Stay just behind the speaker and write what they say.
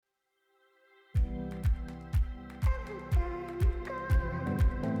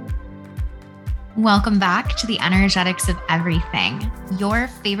Welcome back to the Energetics of Everything, your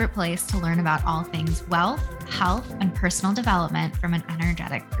favorite place to learn about all things wealth, health, and personal development from an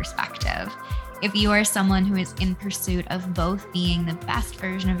energetic perspective. If you are someone who is in pursuit of both being the best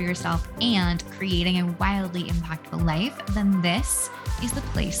version of yourself and creating a wildly impactful life, then this is the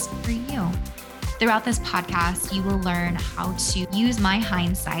place for you. Throughout this podcast, you will learn how to use my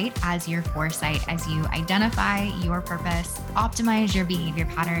hindsight as your foresight as you identify your purpose, optimize your behavior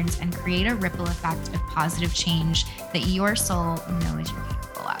patterns, and create a ripple effect of positive change that your soul knows you're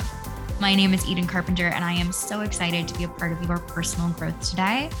capable of. My name is Eden Carpenter, and I am so excited to be a part of your personal growth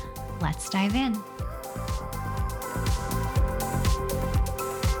today. Let's dive in.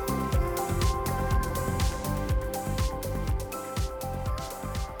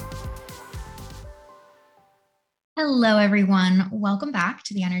 Hello, everyone. Welcome back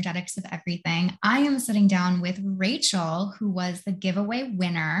to the Energetics of Everything. I am sitting down with Rachel, who was the giveaway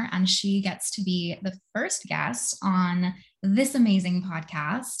winner, and she gets to be the first guest on this amazing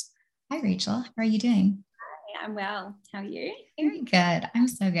podcast. Hi, Rachel. How are you doing? Hi, I'm well. How are you? Very good. I'm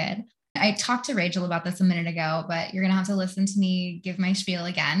so good. I talked to Rachel about this a minute ago, but you're going to have to listen to me give my spiel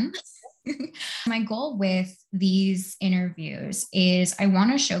again. My goal with these interviews is I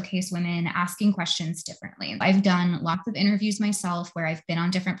want to showcase women asking questions differently. I've done lots of interviews myself where I've been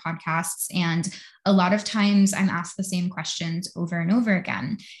on different podcasts, and a lot of times I'm asked the same questions over and over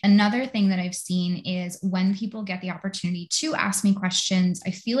again. Another thing that I've seen is when people get the opportunity to ask me questions,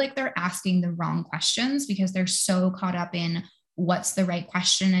 I feel like they're asking the wrong questions because they're so caught up in what's the right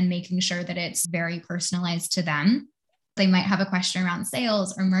question and making sure that it's very personalized to them. They might have a question around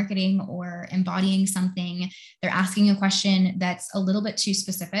sales or marketing or embodying something. They're asking a question that's a little bit too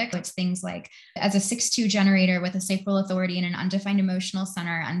specific. It's things like, as a 6-2 generator with a sacral authority and an undefined emotional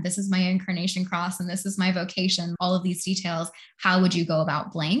center, and this is my incarnation cross, and this is my vocation, all of these details, how would you go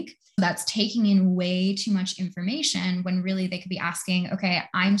about blank? That's taking in way too much information when really they could be asking, okay,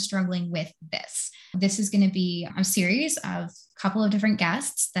 I'm struggling with this. This is going to be a series of a couple of different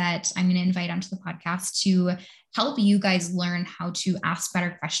guests that I'm going to invite onto the podcast to help you guys learn how to ask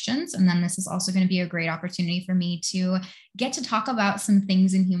better questions. And then this is also going to be a great opportunity for me to get to talk about some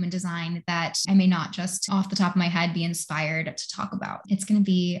things in human design that I may not just off the top of my head be inspired to talk about. It's going to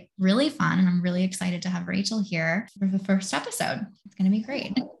be really fun. And I'm really excited to have Rachel here for the first episode. It's going to be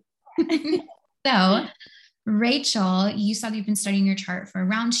great. So, Rachel, you said you've been studying your chart for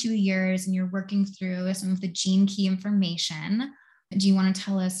around 2 years and you're working through some of the gene key information. Do you want to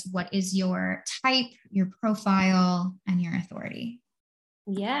tell us what is your type, your profile, and your authority?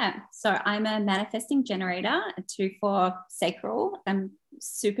 Yeah. So I'm a manifesting generator, a 2-4 sacral. I'm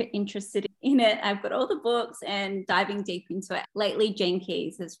super interested in it. I've got all the books and diving deep into it. Lately, Gene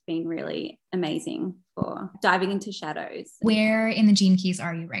Keys has been really amazing for diving into shadows. Where in the Gene Keys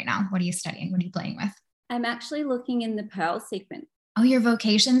are you right now? What are you studying? What are you playing with? I'm actually looking in the Pearl sequence. Oh, your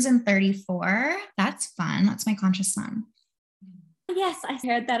vocation's in 34. That's fun. That's my conscious sun. Yes, I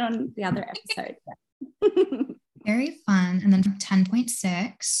heard that on the other episode. Very fun. And then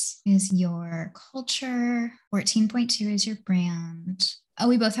 10.6 is your culture. 14.2 is your brand. Oh,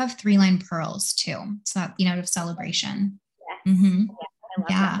 we both have 3-line pearls too. So that, of celebration. Yes. Mm-hmm.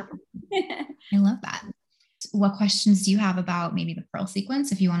 Yeah, I love that. I love that. What questions do you have about maybe the pearl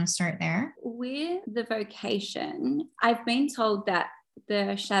sequence, if you want to start there? With the vocation, I've been told that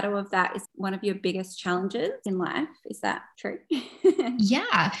the shadow of that is one of your biggest challenges in life. Is that true?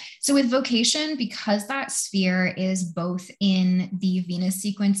 Yeah. So with vocation, because that sphere is both in the Venus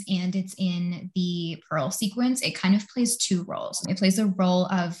sequence and it's in the Pearl sequence, it kind of plays 2 roles. It plays a role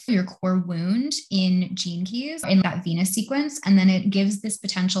of your core wound in Gene Keys in that Venus sequence. And then it gives this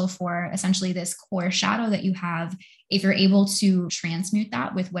potential for essentially this core shadow that you have. If you're able to transmute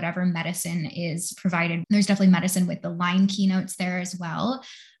that with whatever medicine is provided, there's definitely medicine with the line keynotes there as well.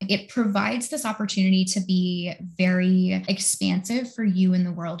 It provides this opportunity to be very expansive for you and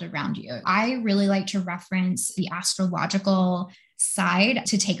the world around you. I really like to reference the astrological side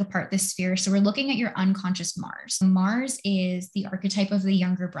to take apart this sphere. So we're looking at your unconscious Mars. Mars is the archetype of the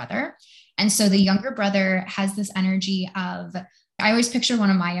younger brother. And so the younger brother has this energy of, I always picture one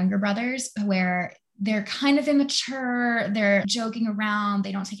of my younger brothers where they're kind of immature. They're joking around.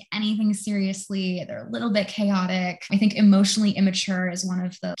 They don't take anything seriously. They're a little bit chaotic. I think emotionally immature is one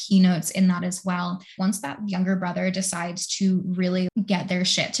of the keynotes in that as well. Once that younger brother decides to really get their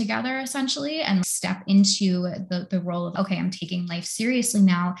shit together, essentially, and step into the role of, okay, I'm taking life seriously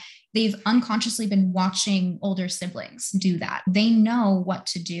now, they've unconsciously been watching older siblings do that. They know what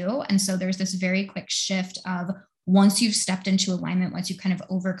to do. And so there's this very quick shift of once you've stepped into alignment, once you kind of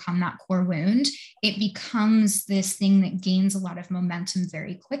overcome that core wound, it becomes this thing that gains a lot of momentum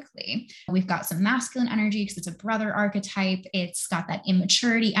very quickly. We've got some masculine energy because it's a brother archetype. It's got that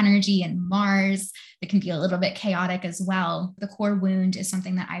immaturity energy and Mars that can be a little bit chaotic as well. The core wound is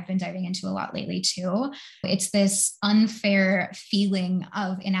something that I've been diving into a lot lately too. It's this unfair feeling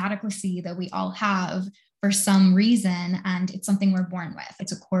of inadequacy that we all have for some reason, and it's something we're born with.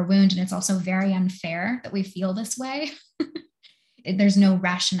 It's a core wound, and it's also very unfair that we feel this way. There's no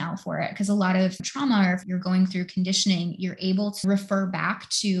rationale for it because a lot of trauma, or if you're going through conditioning, you're able to refer back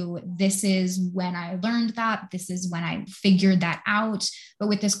to, this is when I learned that, this is when I figured that out. But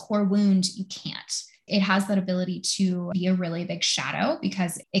with this core wound, you can't. It has that ability to be a really big shadow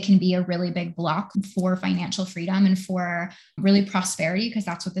because it can be a really big block for financial freedom and for really prosperity, because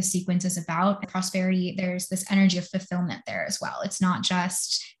that's what the sequence is about. Prosperity, there's this energy of fulfillment there as well. It's not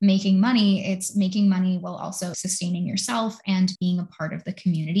just making money, it's making money while also sustaining yourself and being a part of the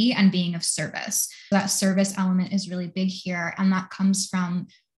community and being of service. That service element is really big here. And that comes from,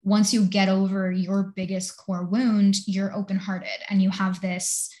 once you get over your biggest core wound, you're open-hearted and you have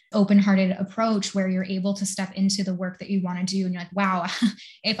this open-hearted approach where you're able to step into the work that you want to do. And you're like, wow,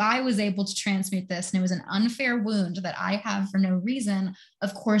 if I was able to transmute this and it was an unfair wound that I have for no reason,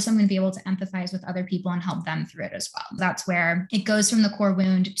 of course, I'm going to be able to empathize with other people and help them through it as well. That's where it goes from the core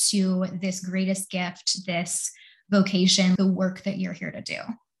wound to this greatest gift, this vocation, the work that you're here to do.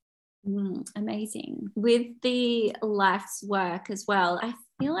 Amazing. With the life's work as well, I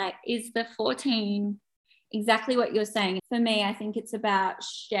feel like is the 14 exactly what you're saying. For me, I think it's about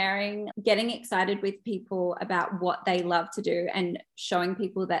sharing, getting excited with people about what they love to do and showing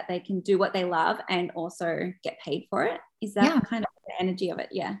people that they can do what they love and also get paid for it. Is that kind of the energy of it?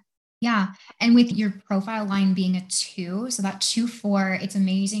 Yeah. Yeah. And with your profile line being a 2, so that 2-4, it's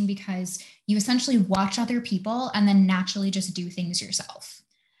amazing because you essentially watch other people and then naturally just do things yourself.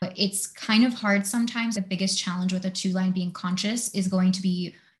 But it's kind of hard sometimes. The biggest challenge with a 2 line being conscious is going to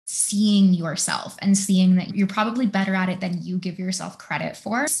be seeing yourself and seeing that you're probably better at it than you give yourself credit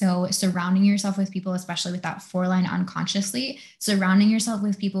for. So surrounding yourself with people, especially with that 4 line unconsciously, surrounding yourself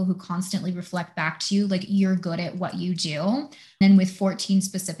with people who constantly reflect back to you, like you're good at what you do. And with 14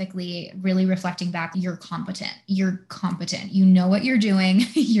 specifically, really reflecting back, you're competent. You're competent. You know what you're doing.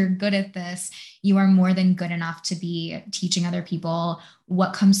 You're good at this. You are more than good enough to be teaching other people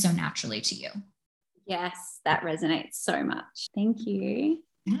what comes so naturally to you. Yes, that resonates so much. Thank you.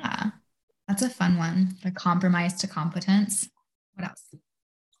 Yeah, that's a fun one. The compromise to competence. What else?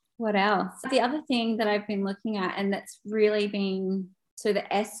 What else? The other thing that I've been looking at, and that's really been, so the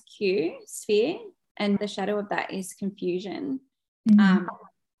SQ sphere, and the shadow of that is confusion. Mm-hmm.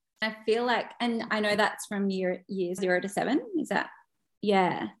 I feel like, and I know that's from years 0 to 7. Is that?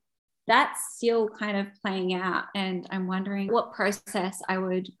 Yeah. That's still kind of playing out. And I'm wondering what process I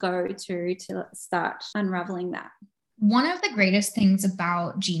would go to start unraveling that. One of the greatest things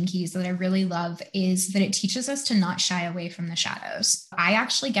about Gene Keys that I really love is that it teaches us to not shy away from the shadows. I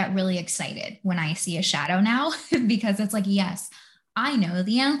actually get really excited when I see a shadow now because it's like, yes, I know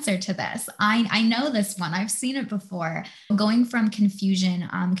the answer to this. I know this one. I've seen it before. Going from confusion,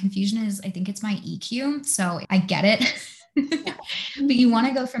 confusion is, I think it's my EQ. So I get it. But you want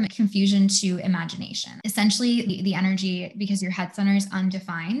to go from confusion to imagination. Essentially, the energy, because your head center is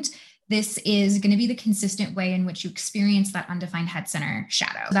undefined, this is going to be the consistent way in which you experience that undefined head center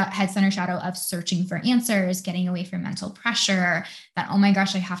shadow. That head center shadow of searching for answers, getting away from mental pressure, that, oh my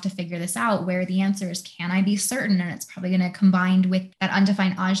gosh, I have to figure this out. Where are the answers? Can I be certain? And it's probably going to combine with that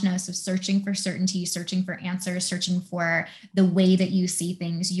undefined ajna of searching for certainty, searching for answers, searching for the way that you see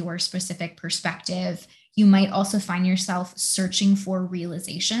things, your specific perspective. You might also find yourself searching for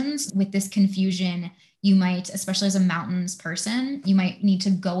realizations. With this confusion, you might, especially as a mountains person, you might need to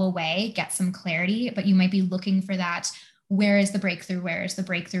go away, get some clarity, but you might be looking for that. Where is the breakthrough? Where is the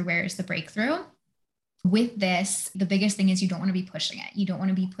breakthrough? Where is the breakthrough? With this, the biggest thing is you don't want to be pushing it. You don't want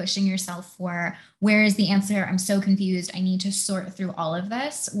to be pushing yourself for, where is the answer? I'm so confused. I need to sort through all of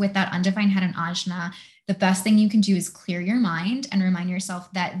this. With that undefined head and ajna, the best thing you can do is clear your mind and remind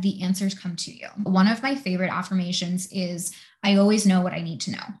yourself that the answers come to you. One of my favorite affirmations is, I always know what I need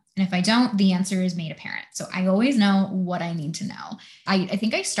to know. And if I don't, the answer is made apparent. So I always know what I need to know. I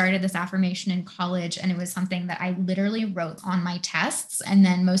think I started this affirmation in college, and it was something that I literally wrote on my tests. And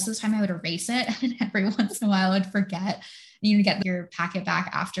then most of the time I would erase it. And every once in a while I would forget. You get your packet back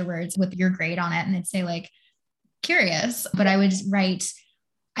afterwards with your grade on it. And it'd say like, curious, but I would write,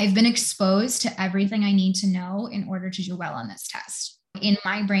 I've been exposed to everything I need to know in order to do well on this test. In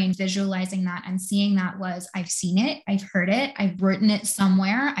my brain, visualizing that and seeing that was, I've seen it, I've heard it, I've written it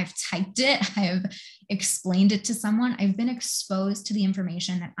somewhere, I've typed it, I've explained it to someone, I've been exposed to the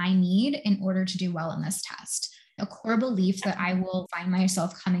information that I need in order to do well in this test. A core belief that I will find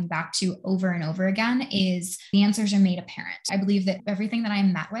myself coming back to over and over again is the answers are made apparent. I believe that everything that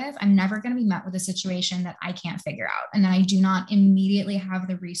I'm met with, I'm never going to be met with a situation that I can't figure out, and that I do not immediately have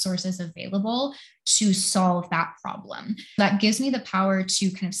the resources available to solve that problem. That gives me the power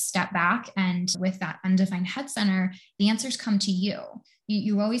to kind of step back, and with that undefined head center, the answers come to you.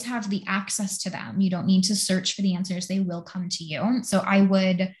 You always have the access to them. You don't need to search for the answers. They will come to you. So I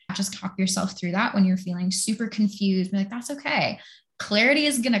would just talk yourself through that when you're feeling super confused. Be like, that's okay. Clarity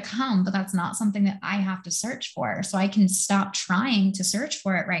is going to come, but that's not something that I have to search for. So I can stop trying to search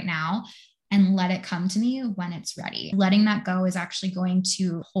for it right now and let it come to me when it's ready. Letting that go is actually going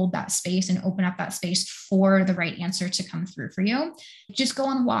to hold that space and open up that space for the right answer to come through for you. Just go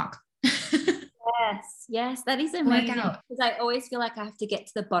on a walk. Yes, that is amazing, because I always feel like I have to get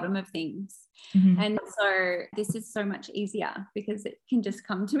to the bottom of things. And so this is so much easier because it can just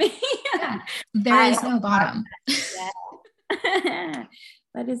come to me. There is no bottom. That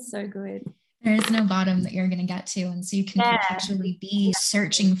is so good. There is no bottom that you're going to get to. And so you can actually be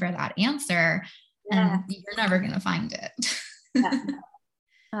searching for that answer and you're never going to find it.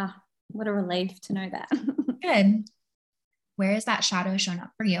 What a relief to know that. Good. Where has that shadow shown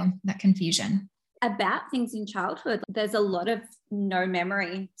up for you, that confusion? About things in childhood, there's a lot of no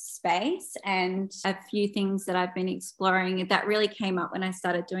memory space, and a few things that I've been exploring that really came up when I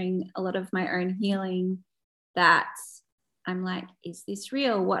started doing a lot of my own healing, that I'm like, is this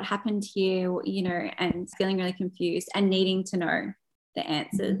real? What happened here? You know, and feeling really confused and needing to know the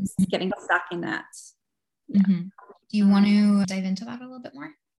answers, getting stuck in that. Do you want to dive into that a little bit more?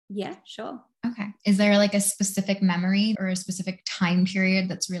 Yeah, sure. Okay. Is there like a specific memory or a specific time period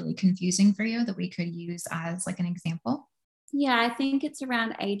that's really confusing for you that we could use as like an example? Yeah, I think it's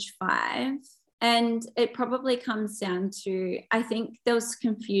around age 5. And it probably comes down to, I think there was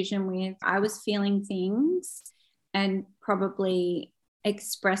confusion with, I was feeling things and probably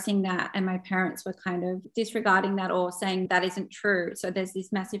expressing that, and my parents were kind of disregarding that or saying that isn't true. So there's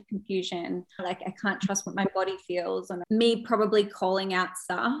this massive confusion, like I can't trust what my body feels, and me probably calling out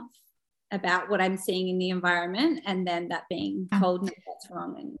stuff about what I'm seeing in the environment, and then that being told, no, that's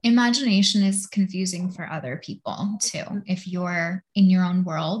wrong. And imagination is confusing for other people too. If you're in your own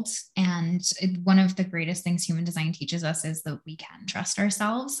world, and one of the greatest things human design teaches us is that we can trust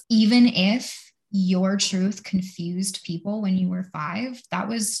ourselves, even if your truth confused people when you were 5. That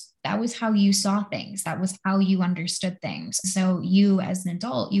was how you saw things. That was how you understood things. So you, as an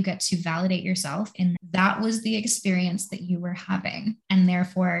adult, you get to validate yourself, and that was the experience that you were having. And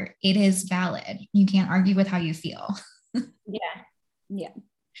therefore it is valid. You can't argue with how you feel. Yeah.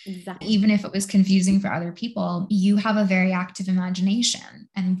 Exactly. Even if it was confusing for other people, you have a very active imagination.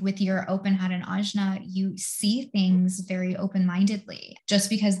 And with your open head and ajna, you see things very open-mindedly. Just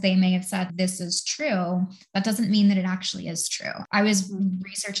because they may have said this is true, that doesn't mean that it actually is true. I was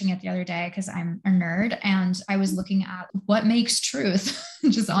researching it the other day because I'm a nerd, and I was looking at what makes truth,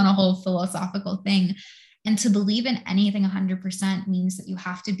 just on a whole philosophical thing. And to believe in anything 100% means that you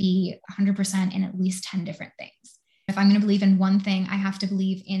have to be 100% in at least 10 different things. If I'm going to believe in one thing, I have to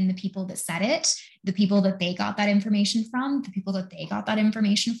believe in the people that said it, the people that they got that information from, the people that they got that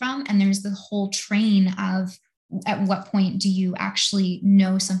information from. And there's the whole train of, at what point do you actually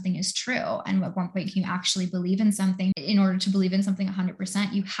know something is true? And at what point can you actually believe in something? In order to believe in something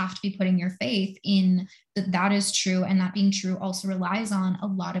 100%, you have to be putting your faith in that is true. And that being true also relies on a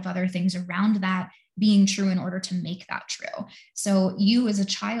lot of other things around that being true in order to make that true. So you, as a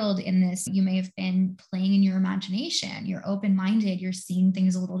child in this, you may have been playing in your imagination, you're open-minded, you're seeing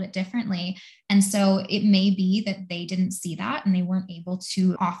things a little bit differently. And so it may be that they didn't see that and they weren't able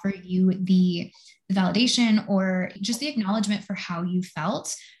to offer you the validation or just the acknowledgement for how you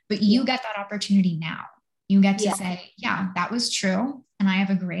felt, but you get that opportunity now. You get to say, yeah, that was true. And I have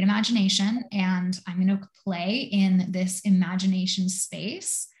a great imagination, and I'm going to play in this imagination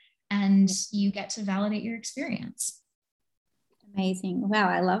space. And you get to validate your experience. Amazing. Wow.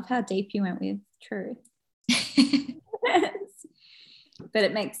 I love how deep you went with truth. But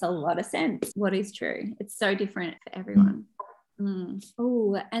it makes a lot of sense. What is true? It's so different for everyone.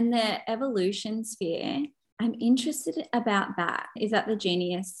 Oh, and the evolution sphere. I'm interested about that. Is that the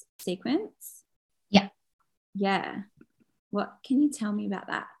genius sequence? Yeah. Yeah. What can you tell me about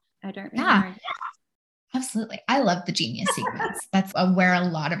that? I don't really know. Absolutely. I love the genius sequence. That's where a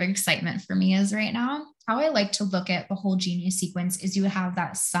lot of excitement for me is right now. How I like to look at the whole genius sequence is you have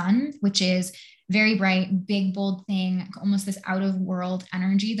that sun, which is very bright, big, bold thing, almost this out of world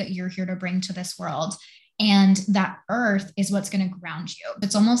energy that you're here to bring to this world. And that earth is what's going to ground you.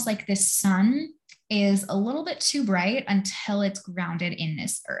 It's almost like this sun is a little bit too bright until it's grounded in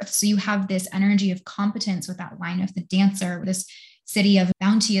this earth. So you have this energy of competence with that line of the dancer, this city of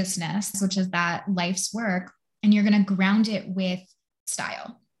bounteousness, which is that life's work. And you're going to ground it with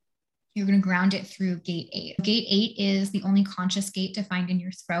style. You're going to ground it through gate 8. Gate 8 is the only conscious gate defined in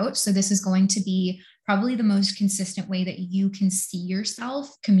your throat. So this is going to be probably the most consistent way that you can see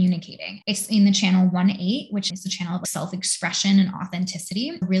yourself communicating. It's in the channel 1-8, which is the channel of self-expression and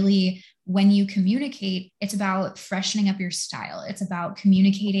authenticity. Really, when you communicate, it's about freshening up your style. It's about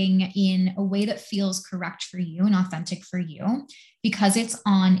communicating in a way that feels correct for you and authentic for you. Because it's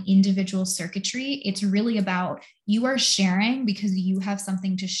on individual circuitry, it's really about you are sharing because you have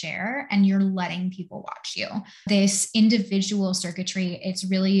something to share and you're letting people watch you. This individual circuitry, it's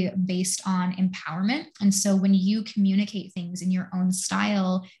really based on empowerment. And so when you communicate things in your own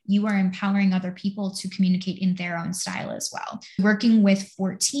style, you are empowering other people to communicate in their own style as well. Working with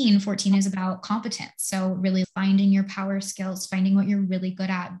 14 is about competence. So really finding your power skills, finding what you're really good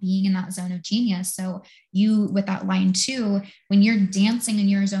at, being in that zone of genius. So you, with that line 2, when you're dancing in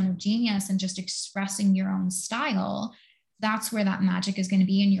your zone of genius and just expressing your own style, that's where that magic is going to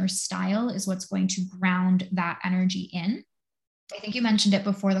be. And your style is what's going to ground that energy in. I think you mentioned it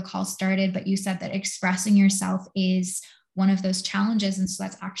before the call started, but you said that expressing yourself is one of those challenges. And so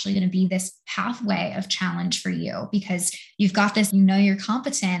that's actually going to be this pathway of challenge for you because you've got this, you know, you're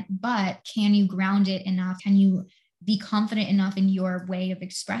competent, but can you ground it enough? Can you be confident enough in your way of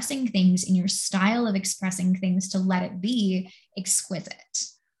expressing things, in your style of expressing things to let it be exquisite?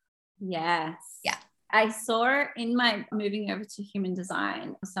 Yes. Yeah. I saw in my moving over to human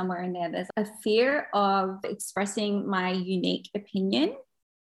design, somewhere in there, there's a fear of expressing my unique opinion.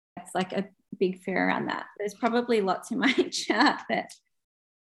 It's like a big fear around that. There's probably lots in my chart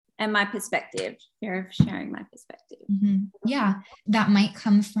and my perspective, fear of sharing my perspective. Mm-hmm. Yeah, that might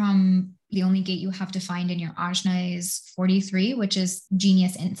come from the only gate you have to find in your ajna is 43, which is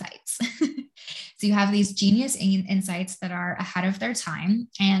genius insights. So you have these genius insights that are ahead of their time,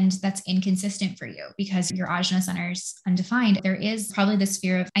 and that's inconsistent for you because your ajna center is undefined. There is probably this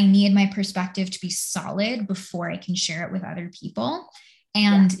fear of, I need my perspective to be solid before I can share it with other people.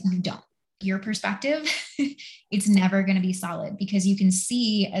 And you don't. Your perspective, it's never going to be solid because you can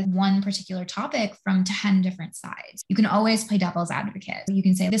see one particular topic from 10 different sides. You can always play devil's advocate. You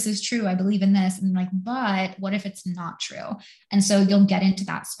can say, this is true, I believe in this. And like, but what if it's not true? And so you'll get into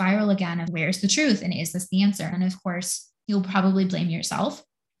that spiral again of where's the truth? And is this the answer? And of course, you'll probably blame yourself.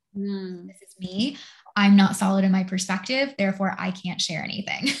 This is me. I'm not solid in my perspective. Therefore, I can't share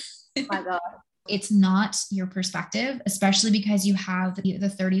anything. Oh my God. It's not your perspective, especially because you have the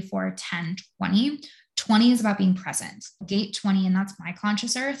 34, 10, 20. 20 is about being present. Gate 20, and that's my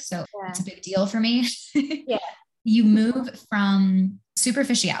conscious earth. So it's a big deal for me. Yeah. You move from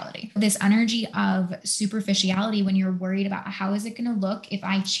superficiality, this energy of superficiality when you're worried about how is it going to look if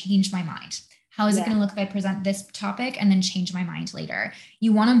I change my mind? How is it going to look if I present this topic and then change my mind later?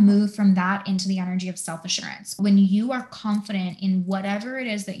 You want to move from that into the energy of self-assurance. When you are confident in whatever it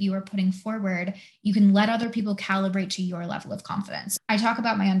is that you are putting forward, you can let other people calibrate to your level of confidence. I talk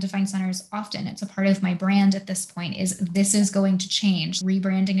about my undefined centers often. It's a part of my brand at this point is this is going to change.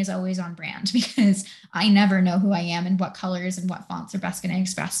 Rebranding is always on brand because I never know who I am and what colors and what fonts are best going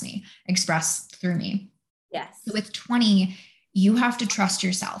to express through me. Yes. So with 20, you have to trust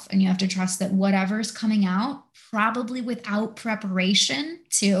yourself and you have to trust that whatever's coming out, probably without preparation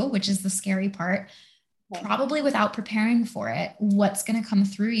too, which is the scary part, probably without preparing for it, what's going to come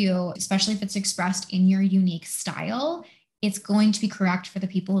through you, especially if it's expressed in your unique style, it's going to be correct for the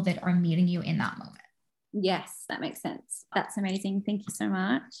people that are meeting you in that moment. Yes, that makes sense. That's amazing. Thank you so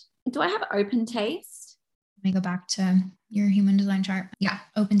much. Do I have open taste? Let me go back to your human design chart. Yeah,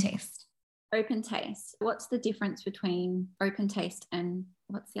 open taste. Open taste. What's the difference between open taste and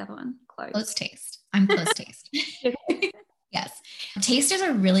what's the other one? Closed taste. I'm closed taste. Yes. Taste is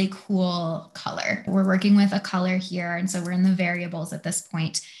a really cool color. We're working with a color here. And so we're in the variables at this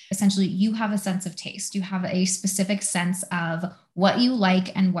point. Essentially, you have a sense of taste. You have a specific sense of what you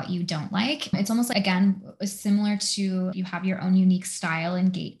like and what you don't like. It's almost like, again, similar to you have your own unique style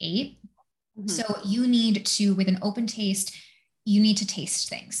in gate 8. Mm-hmm. So you need to, with an open taste, you need to taste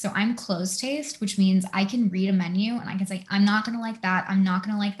things. So I'm closed taste, which means I can read a menu and I can say, I'm not going to like that. I'm not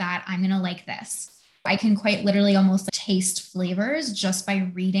going to like that. I'm going to like this. I can quite literally almost taste flavors just by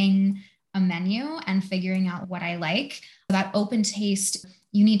reading a menu and figuring out what I like. That open taste,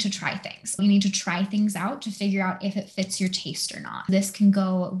 you need to try things. You need to try things out to figure out if it fits your taste or not. This can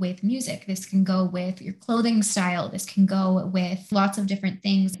go with music. This can go with your clothing style. This can go with lots of different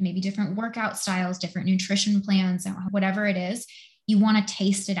things, maybe different workout styles, different nutrition plans, whatever it is. You want to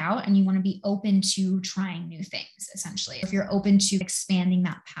taste it out and you want to be open to trying new things, essentially. If you're open to expanding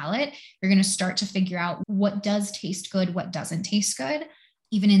that palette, you're going to start to figure out what does taste good, what doesn't taste good.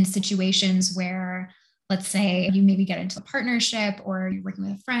 Even in situations where, let's say you maybe get into a partnership or you're working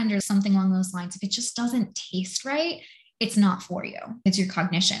with a friend or something along those lines, if it just doesn't taste right, it's not for you. It's your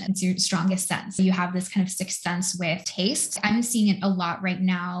cognition. It's your strongest sense. You have this kind of sixth sense with taste. I'm seeing it a lot right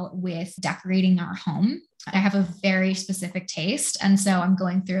now with decorating our home. I have a very specific taste. And so I'm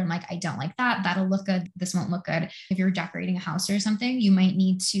going through and like, I don't like that. That'll look good. This won't look good. If you're decorating a house or something, you might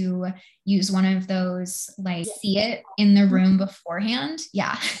need to use one of those, like see it in the room beforehand.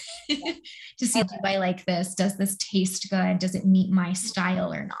 Yeah. To see, do I like this? Does this taste good? Does it meet my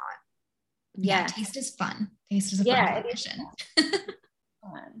style or not? Yeah. Taste is fun. Taste is a fun condition.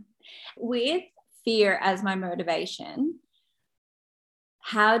 With fear as my motivation,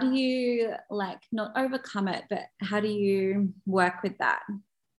 how do you like not overcome it, but how do you work with that?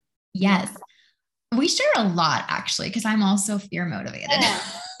 Yes. We share a lot actually, because I'm also fear motivated.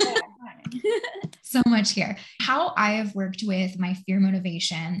 So much here. How I have worked with my fear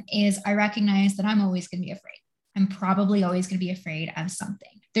motivation is I recognize that I'm always going to be afraid. I'm probably always going to be afraid of something.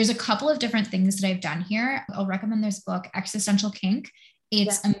 There's a couple of different things that I've done here. I'll recommend this book, Existential Kink.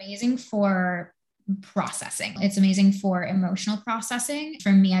 It's amazing for processing. It's amazing for emotional processing.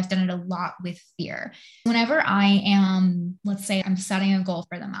 For me, I've done it a lot with fear. Whenever I am, let's say I'm setting a goal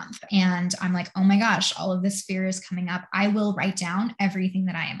for the month and I'm like, oh my gosh, all of this fear is coming up. I will write down everything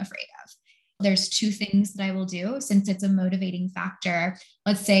that I am afraid of. There's two things that I will do since it's a motivating factor.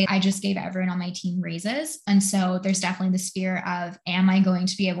 Let's say I just gave everyone on my team raises. And so there's definitely this fear of, am I going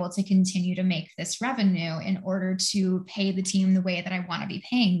to be able to continue to make this revenue in order to pay the team the way that I want to be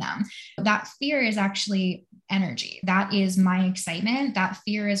paying them? That fear is actually energy. That is my excitement. That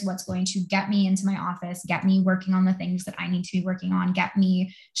fear is what's going to get me into my office, get me working on the things that I need to be working on, get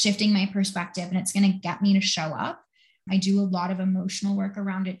me shifting my perspective, and it's going to get me to show up. I do a lot of emotional work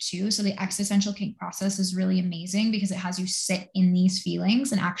around it too. So the existential kink process is really amazing because it has you sit in these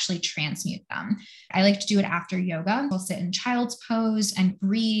feelings and actually transmute them. I like to do it after yoga. I'll sit in child's pose and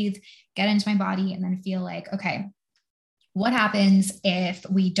breathe, get into my body, and then feel like, okay, what happens if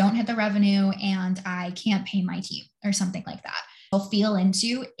we don't hit the revenue and I can't pay my team or something like that? I'll feel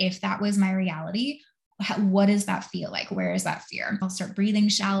into, if that was my reality, what does that feel like? Where is that fear? I'll start breathing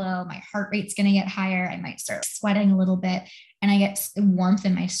shallow. My heart rate's going to get higher. I might start sweating a little bit and I get warmth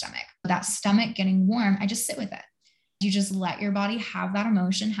in my stomach. That stomach getting warm, I just sit with it. You just let your body have that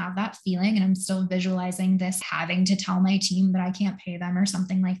emotion, have that feeling. And I'm still visualizing this having to tell my team that I can't pay them or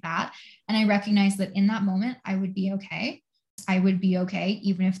something like that. And I recognize that in that moment, I would be okay. I would be okay,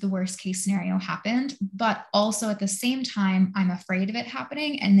 even if the worst case scenario happened. But also at the same time, I'm afraid of it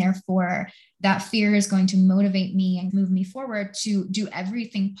happening. And therefore, that fear is going to motivate me and move me forward to do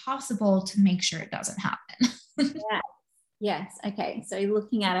everything possible to make sure it doesn't happen. Yes. Okay. So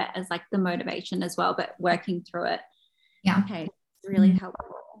looking at it as like the motivation as well, but working through it. Yeah. Okay. Really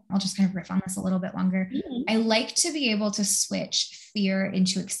helpful. I'll just kind of riff on this a little bit longer. I like to be able to switch fear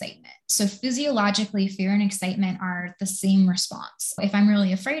into excitement. So physiologically, fear and excitement are the same response. If I'm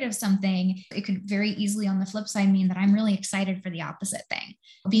really afraid of something, it could very easily on the flip side mean that I'm really excited for the opposite thing.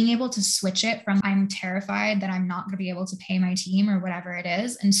 Being able to switch it from I'm terrified that I'm not going to be able to pay my team or whatever it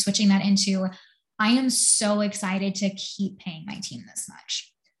is, and switching that into I am so excited to keep paying my team this much.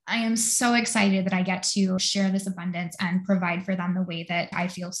 I am so excited that I get to share this abundance and provide for them the way that I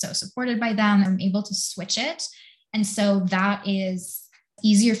feel so supported by them. I'm able to switch it. And so that is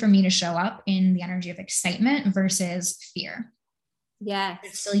easier for me to show up in the energy of excitement versus fear. Yeah.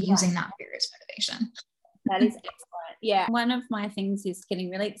 It's still using that fear as motivation. That is excellent. Yeah. One of my things is getting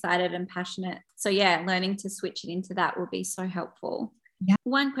really excited and passionate. So yeah, learning to switch it into that will be so helpful. Yeah.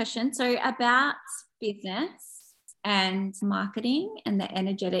 One question. So about business and marketing and the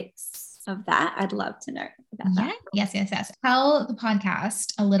energetics of that, I'd love to know about that. Yes. Tell the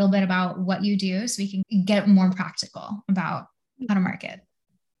podcast a little bit about what you do so we can get more practical about how to market.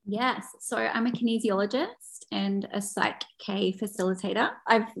 Yes. So I'm a kinesiologist and a Psych K facilitator.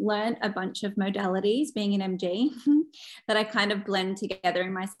 I've learned a bunch of modalities being an MG that I kind of blend together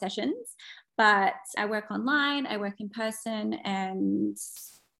in my sessions, but I work online, I work in person, and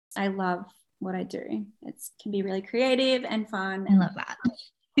I love what I do. It can be really creative and fun. I love that.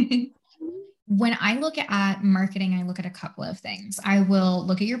 When I look at marketing, I look at a couple of things. I will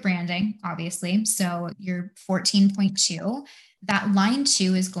look at your branding, obviously. So your 14.2, that line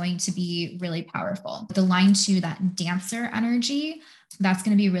 2 is going to be really powerful. The line 2, that dancer energy, that's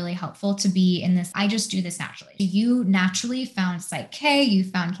going to be really helpful to be in this. I just do this naturally. You naturally found Psych K, you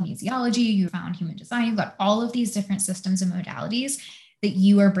found kinesiology, you found human design, you've got all of these different systems and modalities that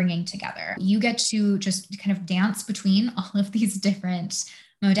you are bringing together. You get to just kind of dance between all of these different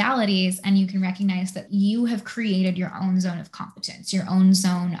modalities, and you can recognize that you have created your own zone of competence, your own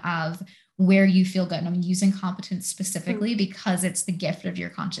zone of where you feel good. And I'm using competence specifically because it's the gift of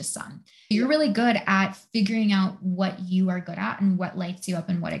your conscious sun. You're really good at figuring out what you are good at and what lights you up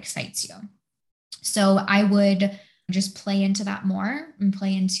and what excites you. So I would just play into that more and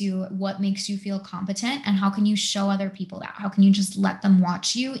play into what makes you feel competent and how can you show other people that? How can you just let them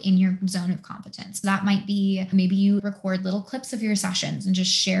watch you in your zone of competence? That might be maybe you record little clips of your sessions and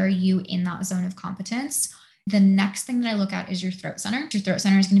just share you in that zone of competence. The next thing that I look at is your throat center. Your throat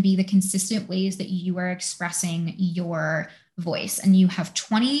center is going to be the consistent ways that you are expressing your voice. And you have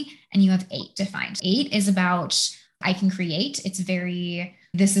 20 and you have 8 defined. 8 is about I can create. It's very,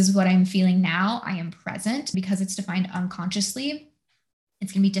 this is what I'm feeling now. I am present because it's defined unconsciously.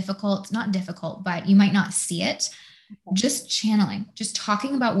 It's going to be difficult, not difficult, but you might not see it. Just channeling, just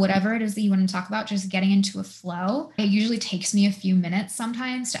talking about whatever it is that you want to talk about, just getting into a flow. It usually takes me a few minutes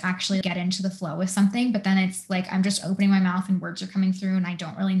sometimes to actually get into the flow with something, but then it's like I'm just opening my mouth and words are coming through and I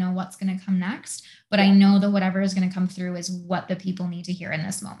don't really know what's going to come next, but I know that whatever is going to come through is what the people need to hear in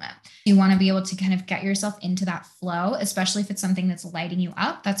this moment. You want to be able to kind of get yourself into that flow, especially if it's something that's lighting you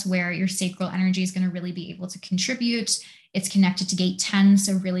up. That's where your sacral energy is going to really be able to contribute. It's connected to gate 10.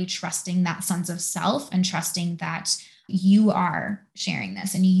 So really trusting that sense of self and trusting that you are sharing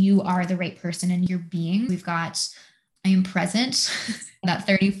this and you are the right person in your being. We've got, I am present, that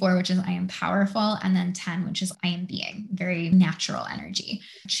 34, which is I am powerful. And then 10, which is I am being, very natural energy.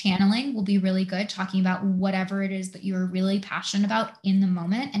 Channeling will be really good, talking about whatever it is that you're really passionate about in the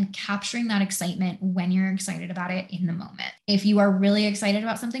moment and capturing that excitement when you're excited about it in the moment. If you are really excited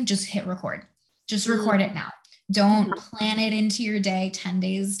about something, just hit record. Just record it now. Don't plan it into your day 10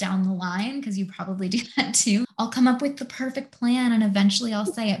 days down the line, because you probably do that too. I'll come up with the perfect plan and eventually I'll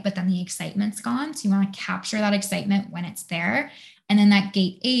say it, but then the excitement's gone. So you want to capture that excitement when it's there. And then that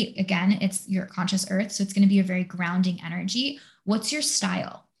gate 8, again, it's your conscious earth. So it's going to be a very grounding energy. What's your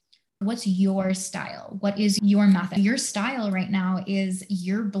style? What's your style? What is your method? Your style right now is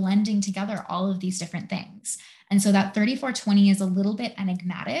you're blending together all of these different things. And so that 3420 is a little bit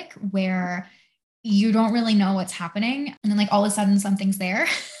enigmatic, where you don't really know what's happening. And then like all of a sudden something's there.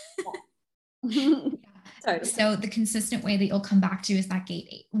 Totally. So the consistent way that you'll come back to is that gate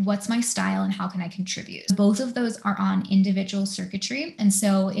 8. What's my style and how can I contribute? Both of those are on individual circuitry. And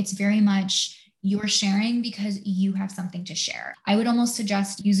so it's very much you're sharing because you have something to share. I would almost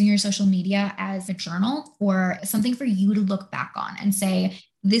suggest using your social media as a journal or something for you to look back on and say,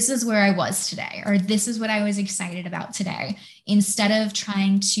 this is where I was today, or this is what I was excited about today, instead of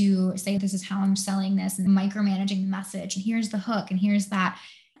trying to say, this is how I'm selling this and micromanaging the message. And here's the hook and here's that.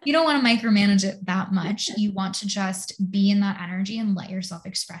 You don't want to micromanage it that much. You want to just be in that energy and let yourself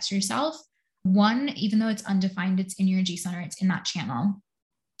express yourself. One, even though it's undefined, it's in your G center, it's in that channel.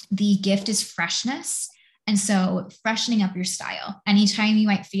 The gift is freshness. And so freshening up your style. Anytime you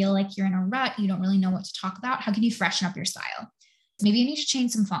might feel like you're in a rut, you don't really know what to talk about, how can you freshen up your style? Maybe you need to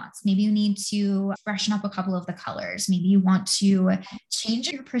change some fonts. Maybe you need to freshen up a couple of the colors. Maybe you want to change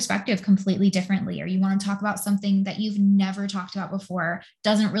your perspective completely differently, or you want to talk about something that you've never talked about before,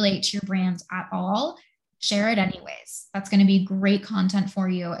 doesn't relate to your brand at all. Share it anyways. That's going to be great content for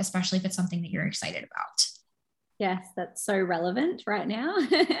you, especially if it's something that you're excited about. Yes, that's so relevant right now.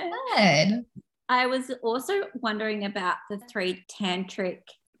 Good. I was also wondering about the 3 tantric.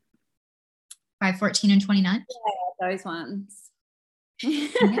 5, 14, and 29. Yeah, those ones.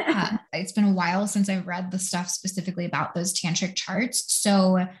 Yeah, it's been a while since I've read the stuff specifically about those tantric charts.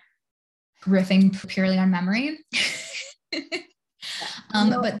 So riffing purely on memory.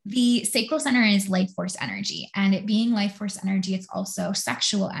 But the sacral center is life force energy, and it being life force energy, it's also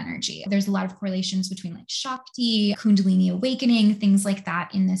sexual energy. There's a lot of correlations between like Shakti, Kundalini awakening, things like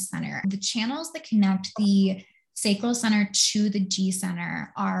that in this center. The channels that connect the sacral center to the G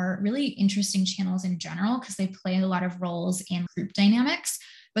center are really interesting channels in general because they play a lot of roles in group dynamics.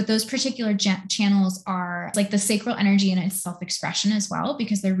 but those particular channels are like the sacral energy and its self-expression as well,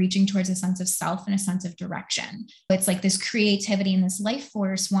 because they're reaching towards a sense of self and a sense of direction. It's like this creativity and this life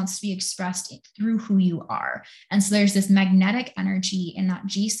force wants to be expressed through who you are. And so there's this magnetic energy in that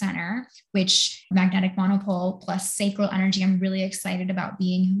G center, which magnetic monopole plus sacral energy. I'm really excited about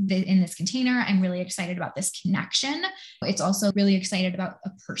being in this container. I'm really excited about this connection. It's also really excited about a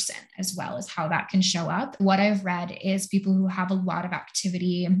person as well as how that can show up. What I've read is people who have a lot of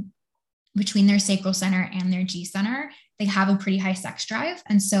activity between their sacral center and their G center, they have a pretty high sex drive.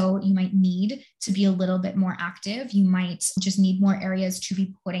 And so you might need to be a little bit more active. You might just need more areas to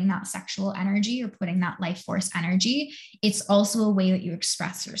be putting that sexual energy or putting that life force energy. It's also a way that you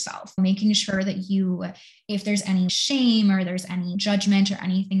express yourself, making sure that you, if there's any shame or there's any judgment or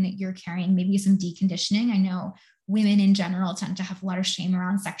anything that you're carrying, maybe some deconditioning. I know women in general tend to have a lot of shame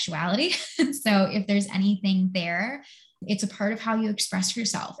around sexuality. So if there's anything there, it's a part of how you express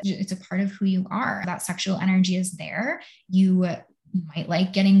yourself. It's a part of who you are. That sexual energy is there. You might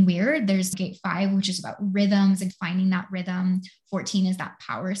like getting weird. There's gate 5, which is about rhythms and finding that rhythm. 14 is that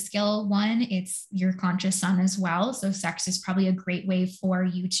power skill one. It's your conscious sun as well. So sex is probably a great way for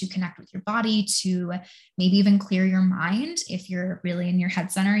you to connect with your body, to maybe even clear your mind. If you're really in your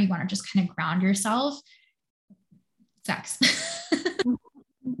head center, you want to just kind of ground yourself. Sex.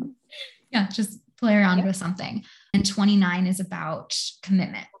 Yeah, just play around with something. And 29 is about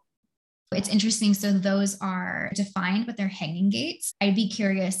commitment. It's interesting. So those are defined, but they're hanging gates. I'd be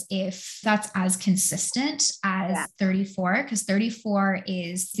curious if that's as consistent as 34, because 34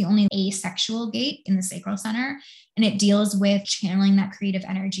 is the only asexual gate in the sacral center. And it deals with channeling that creative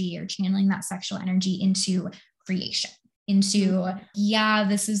energy or channeling that sexual energy into creation. Into,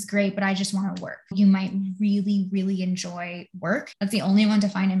 this is great, but I just want to work. You might really, really enjoy work. That's the only one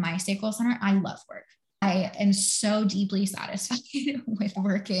defined in my sacral center. I love work. I am so deeply satisfied with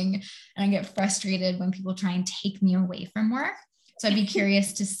working, and I get frustrated when people try and take me away from work. So I'd be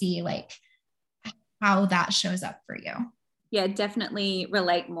curious to see like how that shows up for you. Yeah, definitely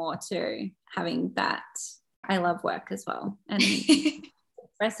relate more to having that. I love work as well, and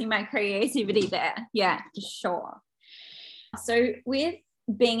expressing my creativity there. Yeah, for sure. So with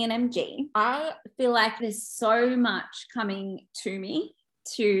being an MG, I feel like there's so much coming to me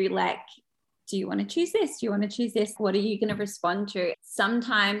to like, do you want to choose this? Do you want to choose this? What are you going to respond to?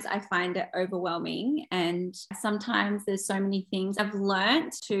 Sometimes I find it overwhelming, and sometimes there's so many things. I've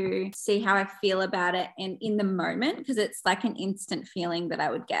learned to see how I feel about it and in the moment, because it's like an instant feeling that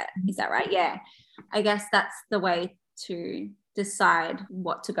I would get. Is that right? Yeah. I guess that's the way to decide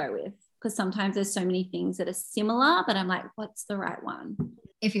what to go with, because sometimes there's so many things that are similar, but I'm like, what's the right one?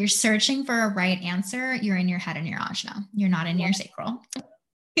 If you're searching for a right answer, you're in your head and your ajna. You're not in your sacral.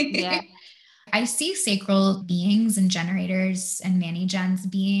 Yeah. I see sacral beings and generators and mani-gens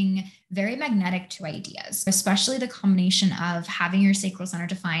being very magnetic to ideas, especially the combination of having your sacral center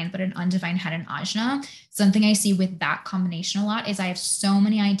defined, but an undefined head and ajna. Something I see with that combination a lot is I have so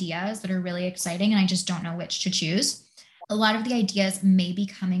many ideas that are really exciting, and I just don't know which to choose. A lot of the ideas may be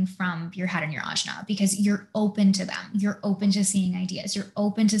coming from your head and your ajna because you're open to them. You're open to seeing ideas. You're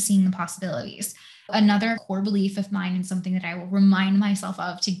open to seeing the possibilities. Another core belief of mine, and something that I will remind myself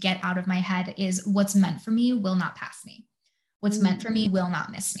of to get out of my head, is what's meant for me will not pass me. What's meant for me will not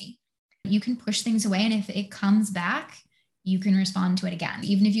miss me. You can push things away, and if it comes back, you can respond to it again.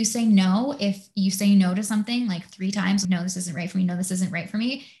 Even if you say no, if you say no to something like 3 times, no, this isn't right for me. No, this isn't right for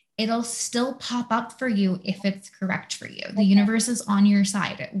me. It'll still pop up for you if it's correct for you. The universe is on your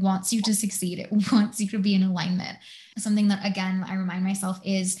side. It wants you to succeed. It wants you to be in alignment. Something that, again, I remind myself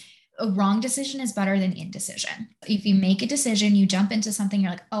is a wrong decision is better than indecision. If you make a decision, you jump into something,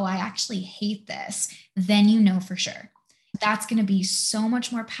 you're like, oh, I actually hate this, then you know for sure. That's going to be so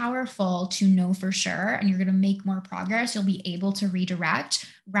much more powerful to know for sure, and you're going to make more progress. You'll be able to redirect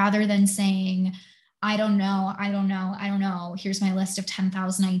rather than saying, I don't know. Here's my list of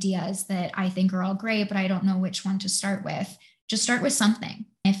 10,000 ideas that I think are all great, but I don't know which one to start with. Just start with something.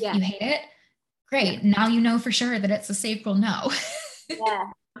 If you hate it, great. Now you know for sure that it's a sacral no. Yeah.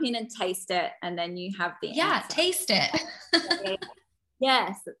 In and taste it, and then you have the answer. Taste it.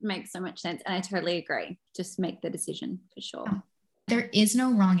 Yes, it makes so much sense, and I totally agree. Just make the decision for sure. There is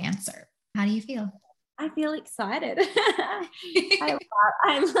no wrong answer. How do you feel? I feel excited. I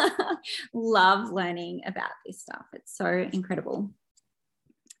love learning about this stuff. It's so incredible.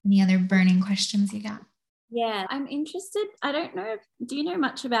 Any other burning questions you got? Yeah, I'm interested. I don't know. Do you know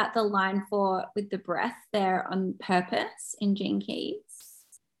much about the line 4 with the breath there on purpose in Gene Keys?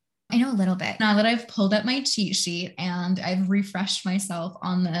 I know a little bit. Now that I've pulled up my cheat sheet and I've refreshed myself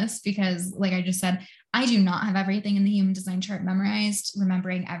on this, because like I just said, I do not have everything in the human design chart memorized.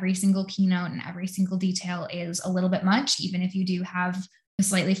 Remembering every single keynote and every single detail is a little bit much, even if you do have a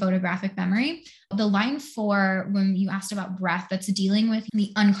slightly photographic memory. The line 4, when you asked about breath, that's dealing with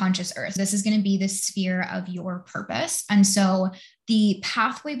the unconscious earth. This is going to be the sphere of your purpose. And so the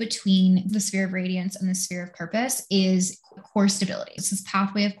pathway between the sphere of radiance and the sphere of purpose is core stability. It's this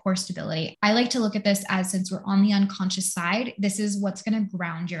pathway of core stability. I like to look at this as, since we're on the unconscious side, this is what's going to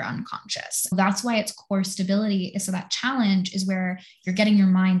ground your unconscious. That's why it's core stability. So that challenge is where you're getting your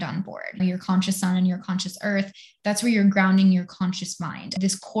mind on board, your conscious sun and your conscious earth. That's where you're grounding your conscious mind.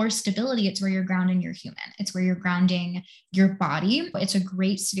 This core stability, it's where you're grounding your human. It's where you're grounding your body. It's a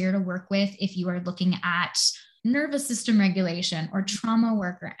great sphere to work with if you are looking at nervous system regulation or trauma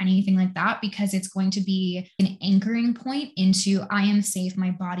work or anything like that, because it's going to be an anchoring point into, I am safe,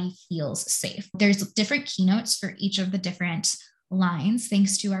 my body feels safe. There's different keynotes for each of the different lines,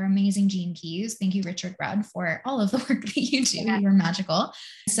 thanks to our amazing Gene Keys. Thank you, Richard Rudd, for all of the work that you do. Yeah. You're magical.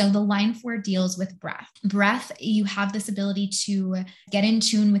 So the line 4 deals with breath. Breath, you have this ability to get in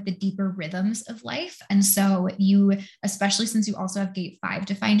tune with the deeper rhythms of life. And so you, especially since you also have gate 5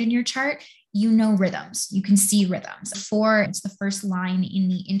 defined in your chart, you know rhythms. You can see rhythms. 4, it's the first line in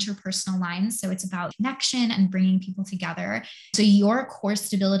the interpersonal lines. So it's about connection and bringing people together. So your core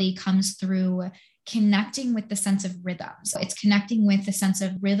stability comes through connecting with the sense of rhythm. So it's connecting with the sense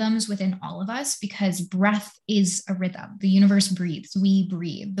of rhythms within all of us, because breath is a rhythm. The universe breathes, we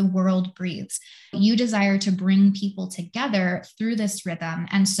breathe, the world breathes. You desire to bring people together through this rhythm.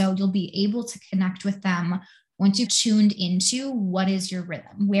 And so you'll be able to connect with them once you've tuned into what is your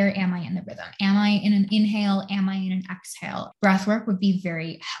rhythm. Where am I in the rhythm? Am I in an inhale? Am I in an exhale? Breath work would be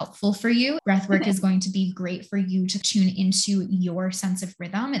very helpful for you. Breath work is going to be great for you to tune into your sense of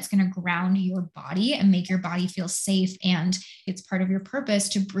rhythm. It's going to ground your body and make your body feel safe. And it's part of your purpose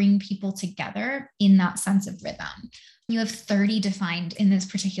to bring people together in that sense of rhythm. You have 30 defined in this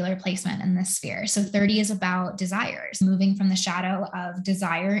particular placement in this sphere. So 30 is about desires, moving from the shadow of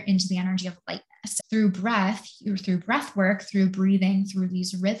desire into the energy of lightness. Through breath, through breath work, through breathing, through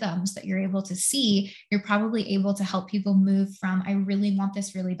these rhythms that you're able to see, you're probably able to help people move from, I really want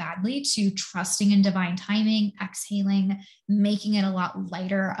this really badly, to trusting in divine timing, exhaling, making it a lot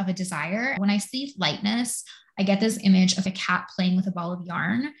lighter of a desire. When I see lightness, I get this image of a cat playing with a ball of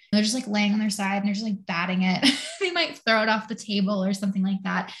yarn. They're just like laying on their side and they're just like batting it. They might throw it off the table or something like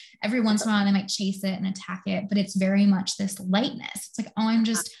that. Every once in a while, they might chase it and attack it, but it's very much this lightness. It's like, oh, I'm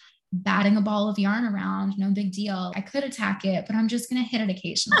just batting a ball of yarn around. No big deal. I could attack it, but I'm just going to hit it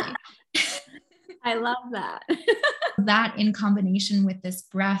occasionally. I love that. That in combination with this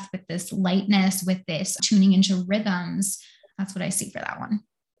breath, with this lightness, with this tuning into rhythms, that's what I see for that one.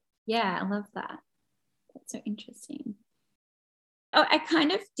 Yeah, I love that. That's so interesting. Oh, I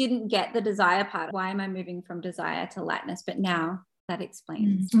kind of didn't get the desire part. Why am I moving from desire to lightness? But now that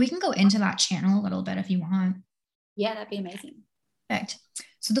explains. We can go into that channel a little bit if you want. Yeah, that'd be amazing. Perfect.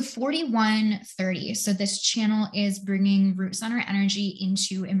 So the 4130. So this channel is bringing root center energy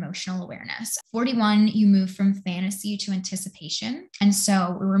into emotional awareness. 41, you move from fantasy to anticipation. And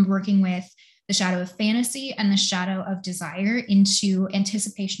so we're working with the shadow of fantasy and the shadow of desire into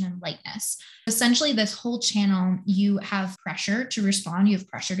anticipation and lightness. Essentially, this whole channel, you have pressure to respond, you have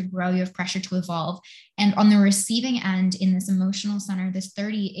pressure to grow, you have pressure to evolve. And on the receiving end in this emotional center, this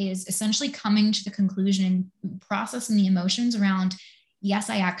 30 is essentially coming to the conclusion and processing the emotions around, yes,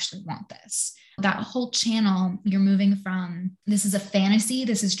 I actually want this. That whole channel, you're moving from, this is a fantasy,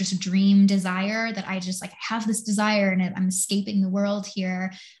 this is just a dream desire that I just like, I have this desire and I'm escaping the world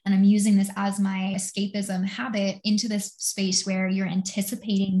here. And I'm using this as my escapism habit, into this space where you're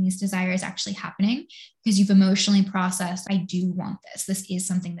anticipating these desires actually happening because you've emotionally processed, I do want this. This is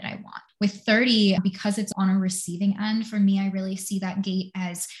something that I want. With 30, because it's on a receiving end, for me, I really see that gate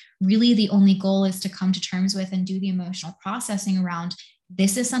as really the only goal is to come to terms with and do the emotional processing around,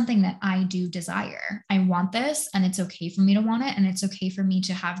 this is something that I do desire. I want this, and it's okay for me to want it. And it's okay for me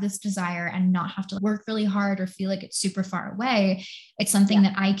to have this desire and not have to work really hard or feel like it's super far away. It's something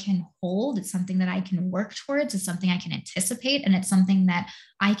that I can hold. It's something that I can work towards. It's something I can anticipate. And it's something that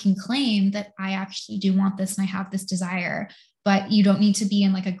I can claim that I actually do want this and I have this desire. But you don't need to be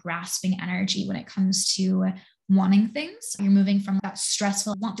in like a grasping energy when it comes to wanting things. You're moving from that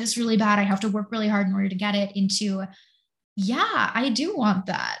stressful, I want this really bad, I have to work really hard in order to get it, into, yeah, I do want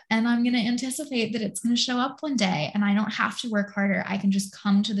that. And I'm going to anticipate that it's going to show up one day and I don't have to work harder. I can just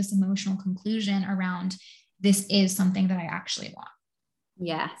come to this emotional conclusion around, this is something that I actually want.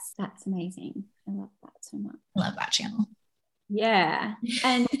 Yes, that's amazing. I love that so much. I love that channel. Yeah.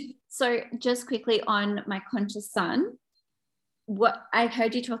 And so just quickly on my conscious sun, what I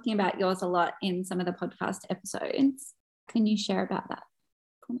heard you talking about yours a lot in some of the podcast episodes. Can you share about that?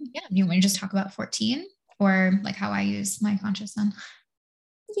 Yeah. You want to just talk about 14 or like how I use my conscious sun?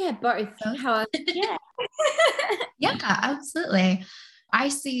 Yeah, both. Yeah. Yeah, absolutely. I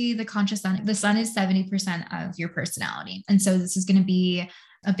see the conscious sun. The sun is 70% of your personality. And so this is going to be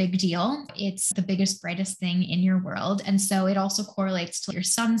a big deal. It's the biggest, brightest thing in your world. And so it also correlates to your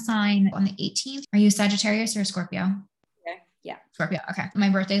sun sign on the 18th. Are you Sagittarius or Scorpio? Yeah. Scorpio. Okay. My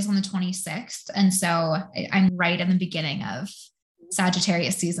birthday is on the 26th. And so I'm right in the beginning of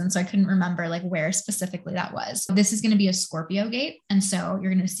Sagittarius season. So I couldn't remember like where specifically that was. This is going to be a Scorpio gate. And so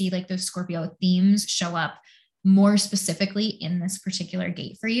you're going to see like those Scorpio themes show up more specifically in this particular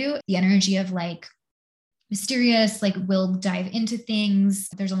gate for you. The energy of like mysterious, like we'll dive into things.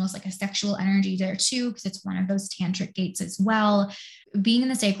 There's almost like a sexual energy there too, because it's one of those tantric gates as well. Being in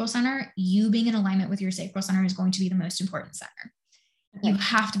the sacral center, you being in alignment with your sacral center is going to be the most important center. Okay. You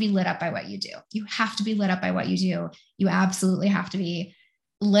have to be lit up by what you do. You have to be lit up by what you do. You absolutely have to be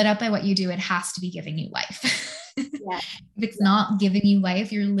lit up by what you do. It has to be giving you life. Yeah. If it's not giving you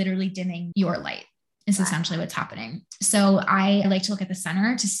life, you're literally dimming your light. Is essentially what's happening. So I like to look at the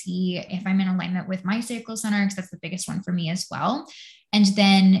center to see if I'm in alignment with my sacral center, because that's the biggest one for me as well. And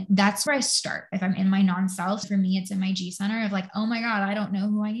then that's where I start. If I'm in my non-self, for me, it's in my G center of like, oh my God, I don't know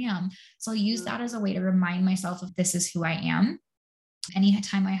who I am. So I'll use that as a way to remind myself of this is who I am.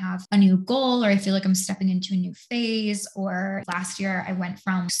 Anytime I have a new goal or I feel like I'm stepping into a new phase, or last year I went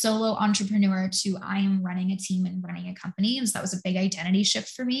from solo entrepreneur to I am running a team and running a company. And so that was a big identity shift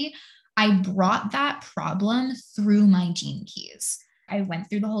for me. I brought that problem through my gene keys. I went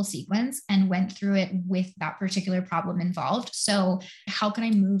through the whole sequence and went through it with that particular problem involved. So how can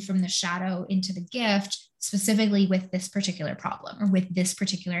I move from the shadow into the gift, specifically with this particular problem or with this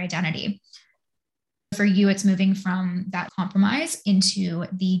particular identity? For you, it's moving from that compromise into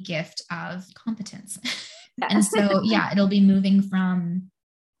the gift of competence. And so, yeah, it'll be moving from,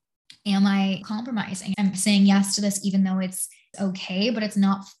 am I compromising? I'm saying yes to this, even though it's okay, but it's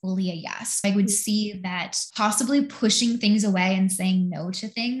not fully a yes. I would see that possibly pushing things away and saying no to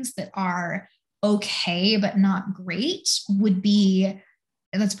things that are okay, but not great would be,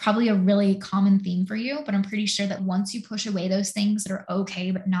 that's probably a really common theme for you, but I'm pretty sure that once you push away those things that are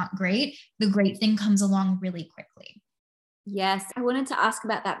okay, but not great, the great thing comes along really quickly. Yes. I wanted to ask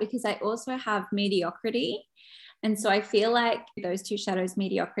about that because I also have mediocrity. And so I feel like those two shadows,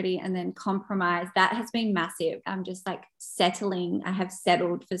 mediocrity and then compromise, that has been massive. I'm just like settling. I have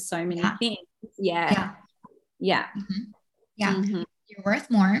settled for so many things. Yeah. Mm-hmm. Mm-hmm. You're worth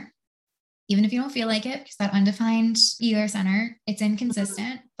more, even if you don't feel like it, because that undefined ego center, it's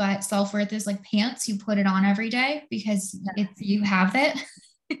inconsistent, but self-worth is like pants. You put it on every day because you have it,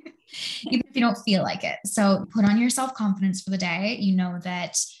 even if you don't feel like it. So put on your self-confidence for the day. You know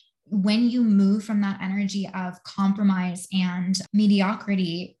that when you move from that energy of compromise and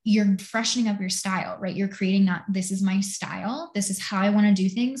mediocrity, you're freshening up your style, right? You're creating that, this is my style. This is how I want to do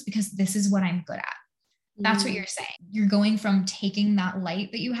things because this is what I'm good at. That's what you're saying. You're going from taking that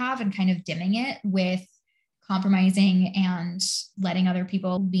light that you have and kind of dimming it with compromising and letting other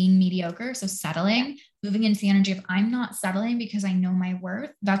people being mediocre. So settling, moving into the energy of I'm not settling because I know my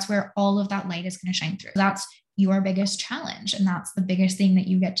worth. That's where all of that light is going to shine through. That's your biggest challenge. And that's the biggest thing that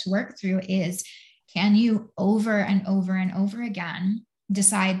you get to work through is, can you over and over and over again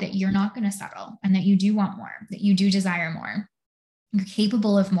decide that you're not going to settle and that you do want more, that you do desire more. You're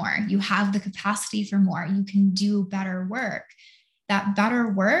capable of more. You have the capacity for more. You can do better work. That better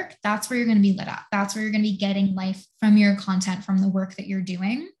work, that's where you're going to be lit up. That's where you're going to be getting life from your content, from the work that you're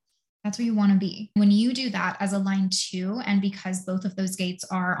doing. That's where you want to be. When you do that as a line 2, and because both of those gates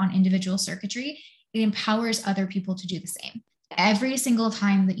are on individual circuitry, it empowers other people to do the same. Every single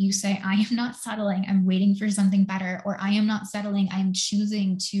time that you say, I am not settling, I'm waiting for something better, or I am not settling, I'm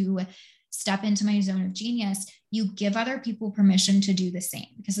choosing to step into my zone of genius, you give other people permission to do the same.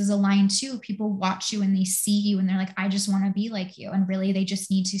 Because as a line 2, people watch you and they see you and they're like, I just want to be like you. And really, they just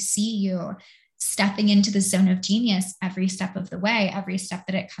need to see you stepping into the zone of genius every step of the way, every step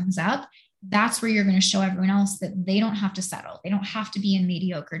that it comes up. That's where you're going to show everyone else that they don't have to settle. They don't have to be in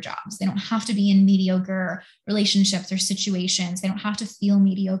mediocre jobs. They don't have to be in mediocre relationships or situations. They don't have to feel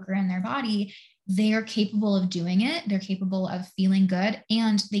mediocre in their body. They are capable of doing it. They're capable of feeling good,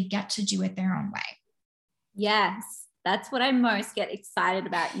 and they get to do it their own way. Yes, that's what I most get excited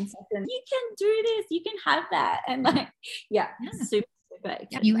about. In sessions. You can do this. You can have that. And like, super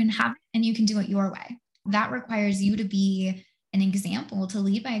excited. You can have it and you can do it your way. That requires you to be an example, to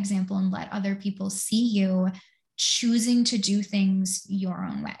lead by example and let other people see you choosing to do things your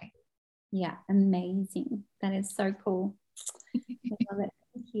own way. Yeah, amazing. That is so cool. I love it.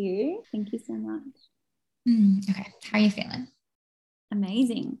 Thank you. Thank you so much. Okay. How are you feeling?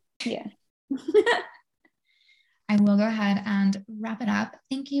 Amazing. Yeah. I will go ahead and wrap it up.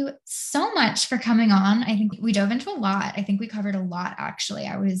 Thank you so much for coming on. I think we dove into a lot. I think we covered a lot, actually.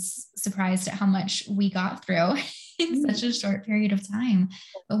 I was surprised at how much we got through in such a short period of time.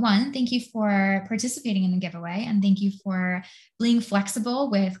 But one, thank you for participating in the giveaway. And thank you for being flexible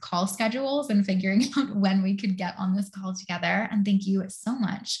with call schedules and figuring out when we could get on this call together. And thank you so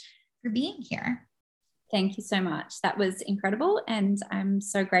much for being here. Thank you so much. That was incredible. And I'm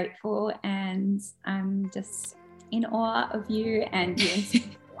so grateful. And I'm just in awe of you and you.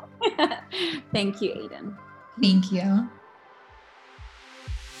 Thank you, Eden. Thank you.